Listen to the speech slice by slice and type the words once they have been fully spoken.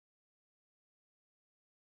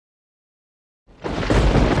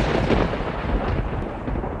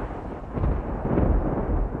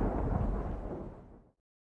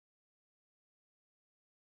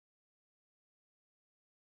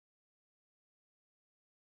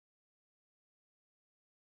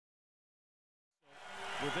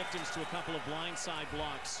were victims to a couple of blindside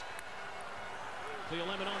blocks. Cleo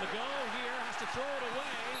Lemon on the go here, has to throw it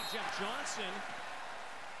away. Jeff Johnson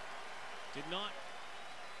did not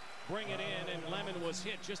bring it in, and Lemon was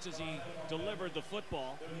hit just as he delivered the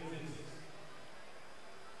football.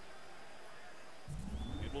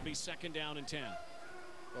 It will be 2nd down and 10.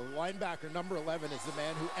 Well, the linebacker, number 11, is the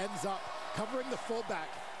man who ends up covering the fullback,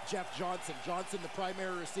 Jeff Johnson. Johnson, the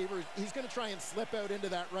primary receiver, he's going to try and slip out into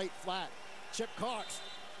that right flat. Chip Cox,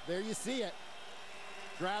 there you see it,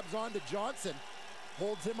 grabs onto Johnson,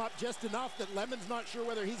 holds him up just enough that Lemon's not sure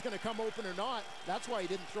whether he's going to come open or not. That's why he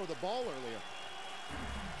didn't throw the ball earlier.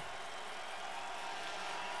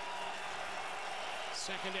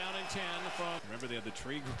 2nd down and 10 from... Remember, they had the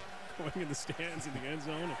tree going in the stands in the end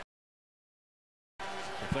zone.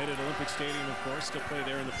 They played at Olympic Stadium, of course, still play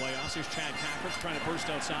there in the playoffs. Here's Chad Cackford trying to burst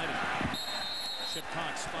outside. Chip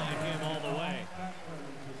Cox spying him all the way.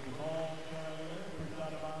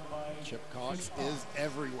 Chip Cox is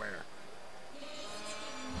everywhere.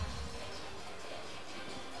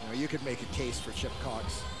 You know, you could make a case for Chip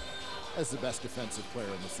Cox as the best defensive player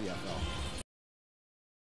in the CFL.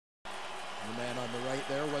 The man on the right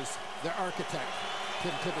there was the architect,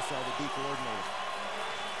 Tim Tibesar, the D coordinator.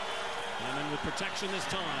 Lemon with protection this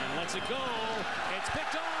time, lets it go. It's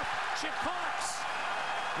picked off. Chip Cox,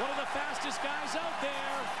 one of the fastest guys out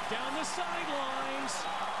there, down the sidelines,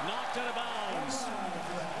 knocked out of bounds.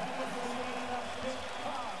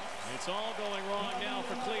 It's all going wrong now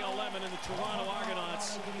for Cleo Lemon and the Toronto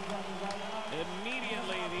Argonauts.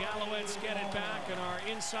 Immediately, the Alouettes get it back and are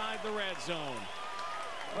inside the red zone.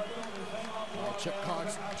 Well, Chip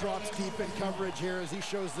Cox drops deep in coverage here as he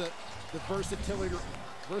shows the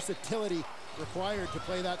versatility required to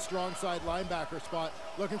play that strong side linebacker spot.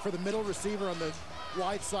 Looking for the middle receiver on the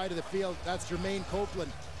wide side of the field. That's Jermaine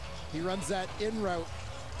Copeland. He runs that in route.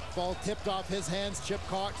 Ball tipped off his hands. Chip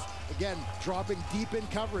Cox, again, dropping deep in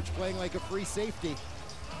coverage, playing like a free safety.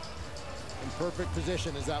 In perfect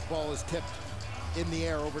position as that ball is tipped in the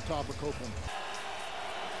air over top of Copeland.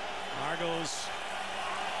 Argos.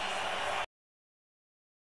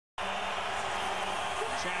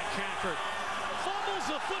 Chad Cackford fumbles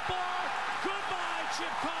the football. Goodbye,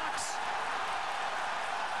 Chip Cox.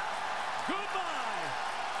 Goodbye.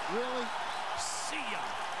 Really? See ya.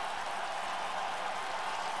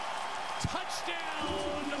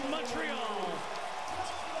 Touchdown, Montreal.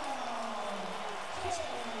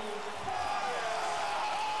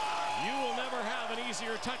 You will never have an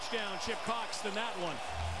easier touchdown, Chip Cox, than that one.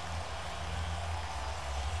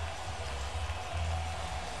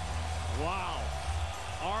 Wow.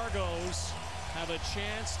 Argos have a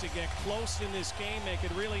chance to get close in this game, make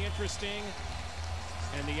it really interesting.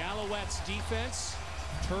 And the Alouettes defense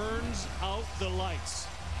turns out the lights.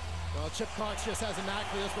 Well, Chip Cox just has a knack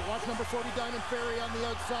for this, but watch number 40, Diamond Ferry, on the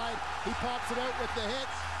outside. He pops it out with the hit.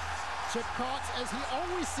 Chip Cox, as he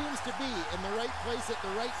always seems to be, in the right place at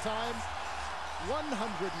the right time.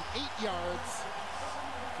 108 yards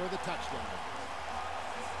for the touchdown.